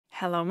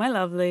Hello, my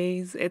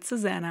lovelies. It's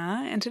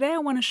Susanna, and today I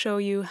want to show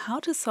you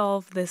how to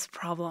solve this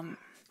problem.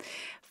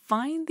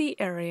 Find the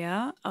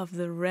area of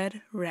the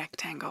red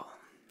rectangle.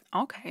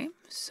 Okay,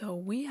 so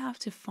we have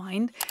to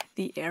find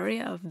the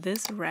area of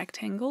this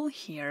rectangle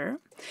here.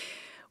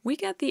 We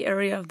get the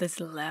area of this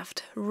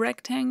left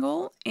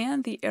rectangle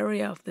and the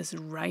area of this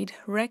right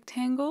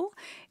rectangle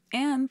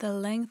and the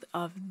length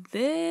of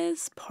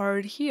this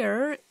part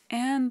here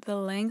and the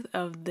length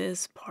of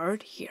this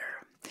part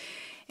here.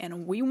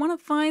 And we want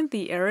to find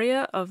the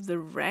area of the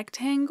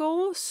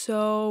rectangle,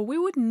 so we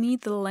would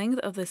need the length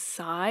of the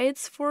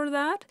sides for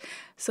that.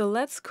 So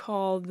let's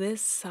call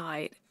this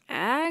side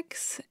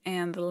x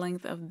and the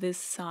length of this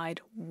side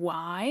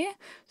y.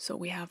 So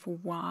we have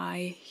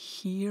y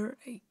here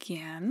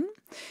again.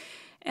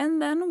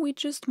 And then we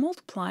just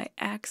multiply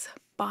x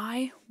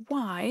by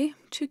y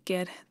to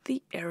get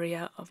the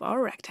area of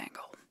our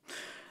rectangle.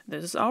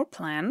 This is our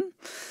plan.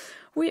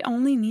 We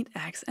only need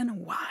x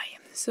and y.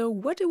 So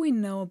what do we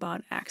know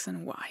about x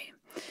and y?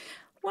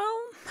 Well,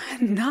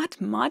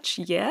 not much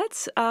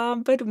yet,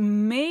 but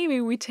maybe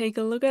we take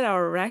a look at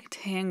our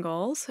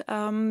rectangles,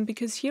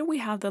 because here we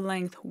have the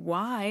length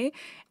y,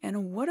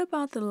 and what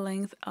about the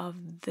length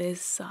of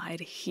this side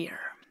here?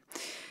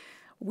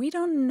 We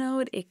don't know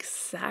it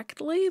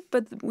exactly,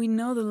 but we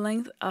know the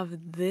length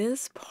of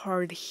this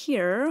part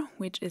here,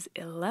 which is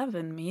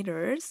 11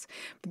 meters,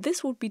 but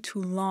this would be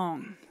too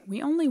long. We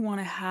only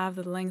want to have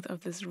the length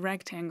of this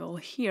rectangle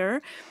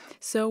here,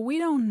 so we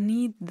don't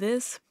need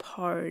this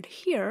part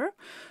here.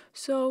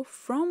 So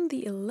from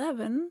the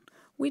 11,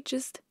 we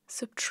just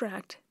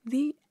subtract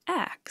the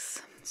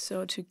x.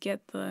 So to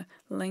get the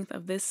length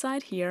of this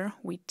side here,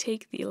 we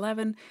take the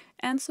 11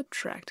 and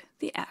subtract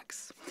the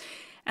x.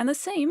 And the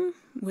same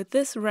with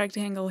this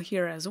rectangle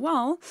here as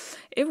well.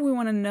 If we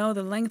want to know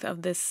the length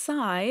of this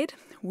side,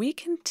 we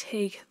can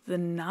take the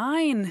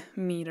 9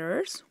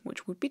 meters,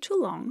 which would be too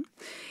long,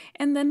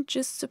 and then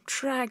just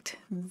subtract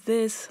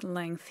this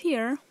length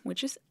here,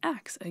 which is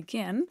x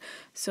again.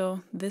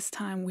 So this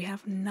time we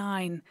have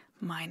 9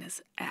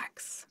 minus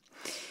x.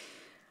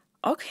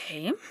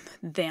 Okay,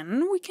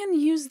 then we can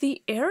use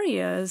the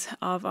areas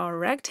of our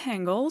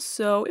rectangles.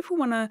 So if we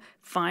want to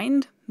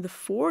find the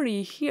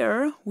 40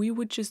 here, we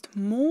would just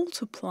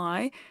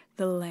multiply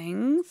the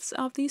lengths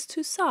of these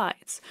two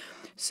sides.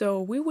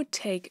 So we would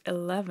take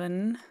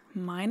 11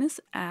 minus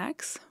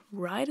x,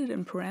 write it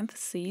in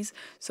parentheses,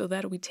 so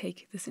that we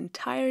take this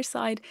entire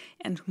side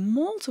and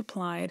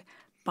multiply it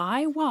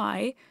by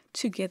y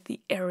to get the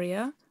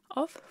area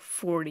of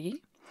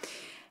 40.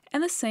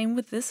 And the same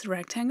with this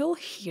rectangle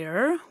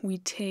here. We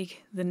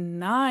take the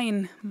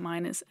 9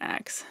 minus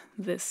x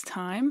this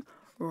time,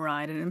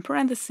 write it in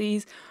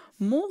parentheses,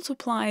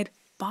 multiply it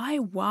by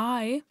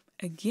y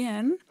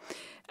again,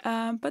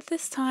 but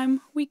this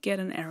time we get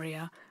an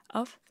area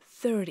of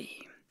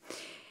 30.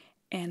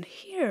 And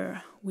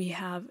here we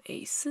have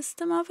a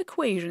system of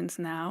equations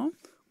now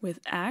with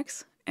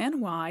x and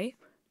y,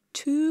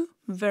 two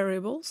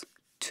variables,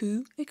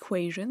 two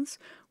equations.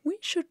 We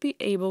should be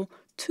able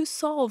to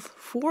solve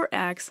for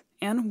x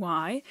and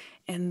y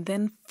and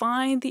then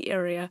find the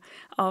area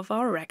of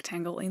our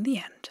rectangle in the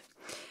end.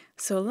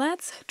 So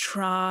let's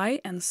try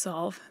and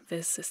solve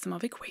this system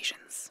of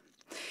equations.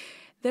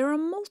 There are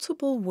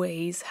multiple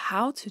ways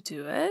how to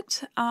do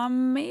it.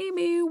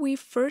 Maybe we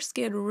first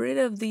get rid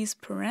of these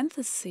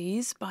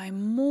parentheses by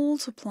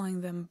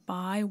multiplying them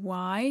by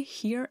y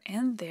here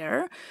and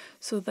there,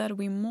 so that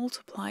we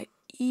multiply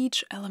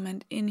each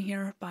element in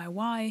here by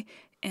y,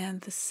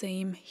 and the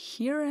same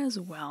here as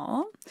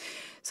well.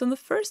 So in the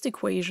first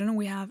equation,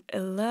 we have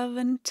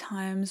 11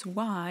 times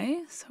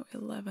y, so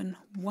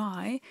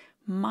 11y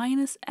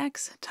minus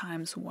x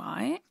times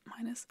y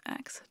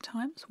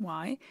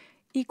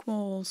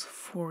equals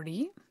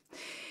 40.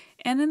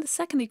 And in the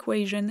second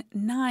equation,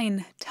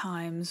 9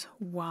 times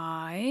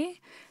y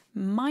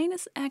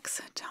minus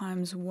x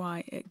times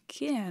y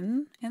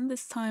again, and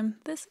this time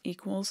this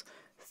equals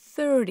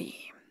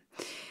 30.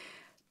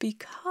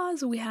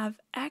 Because we have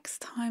x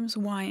times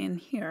y in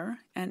here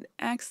and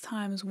x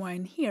times y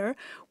in here,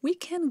 we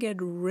can get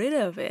rid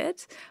of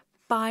it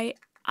by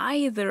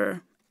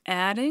either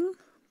adding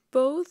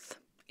both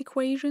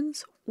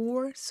equations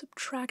or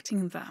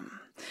subtracting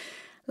them.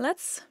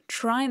 Let's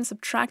try and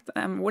subtract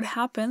them. What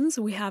happens?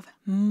 We have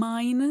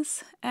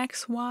minus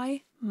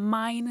xy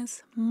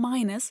minus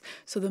minus,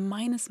 so the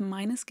minus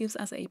minus gives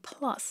us a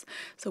plus.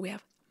 So we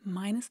have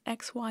minus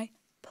xy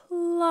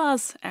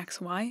plus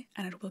xy,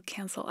 and it will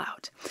cancel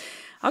out.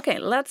 Okay,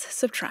 let's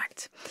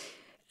subtract.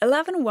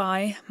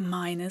 11y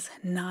minus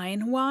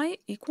 9y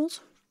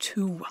equals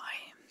 2y.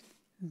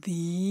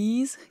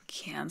 These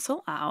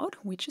cancel out,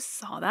 we just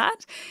saw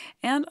that.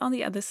 And on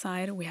the other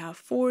side, we have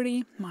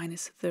 40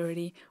 minus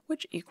 30,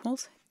 which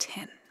equals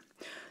 10.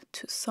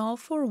 To solve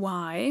for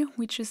y,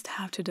 we just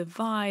have to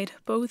divide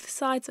both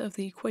sides of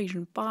the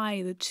equation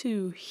by the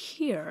 2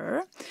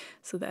 here,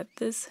 so that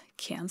this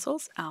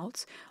cancels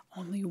out.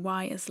 Only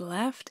y is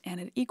left,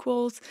 and it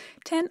equals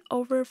 10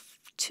 over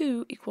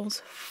 2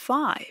 equals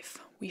 5.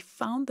 We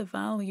found the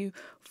value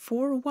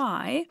for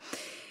y.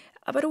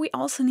 But we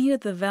also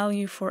needed the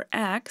value for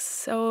x,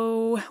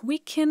 so we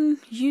can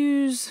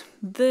use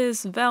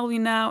this value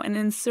now and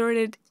insert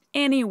it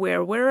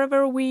anywhere,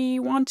 wherever we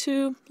want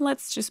to.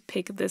 Let's just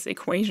pick this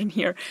equation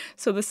here.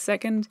 So the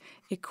second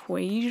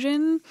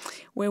equation,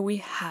 where we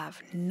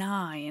have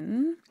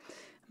 9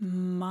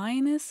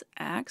 minus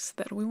x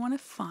that we want to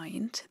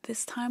find.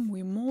 This time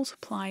we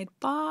multiply it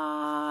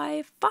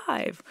by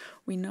 5.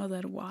 We know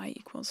that y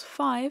equals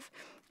 5,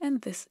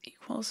 and this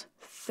equals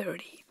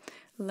 30.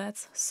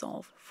 Let's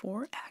solve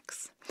for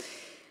x.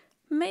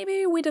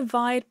 Maybe we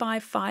divide by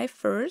 5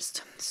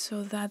 first,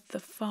 so that the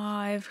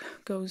 5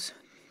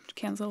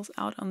 cancels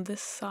out on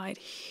this side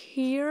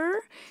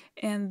here,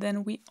 and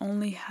then we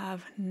only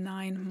have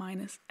 9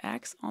 minus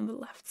x on the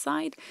left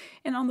side,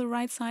 and on the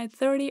right side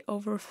 30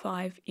 over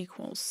 5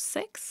 equals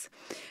 6.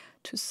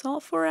 To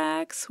solve for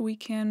x, we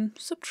can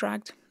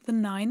subtract the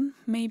 9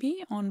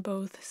 maybe on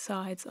both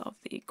sides of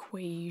the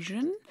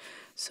equation,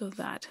 so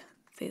that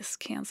this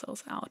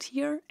cancels out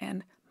here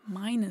and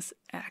minus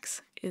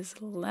x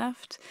is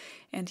left,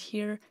 and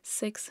here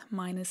 6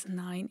 minus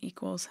 9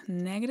 equals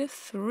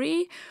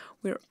 -3.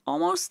 We're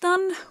almost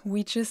done.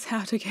 We just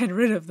have to get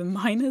rid of the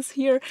minus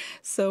here,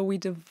 so we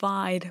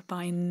divide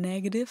by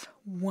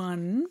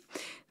 -1.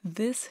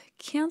 This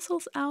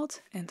cancels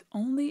out and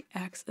only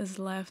x is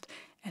left,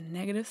 and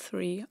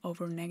 -3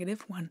 over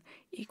 -1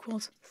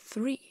 equals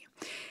 3.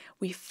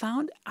 We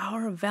found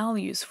our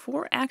values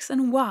for x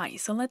and y,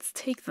 so let's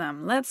take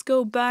them. Let's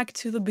go back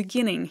to the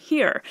beginning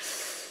here.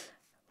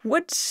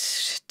 What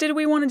did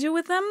we want to do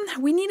with them?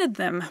 We needed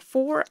them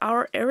for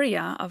our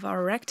area of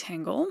our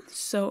rectangle.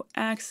 So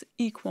x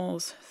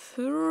equals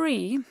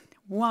 3,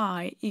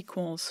 y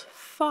equals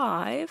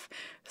 5.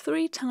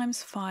 3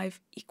 times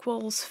 5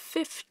 equals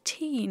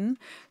 15.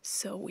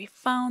 So we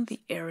found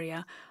the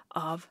area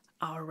of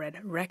our red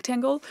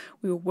rectangle.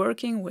 We were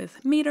working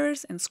with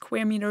meters and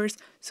square meters,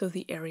 so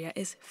the area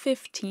is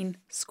 15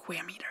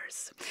 square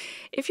meters.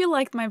 If you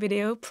liked my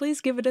video, please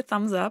give it a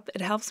thumbs up.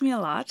 It helps me a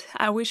lot.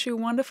 I wish you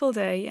a wonderful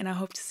day, and I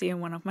hope to see you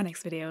in one of my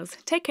next videos.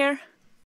 Take care!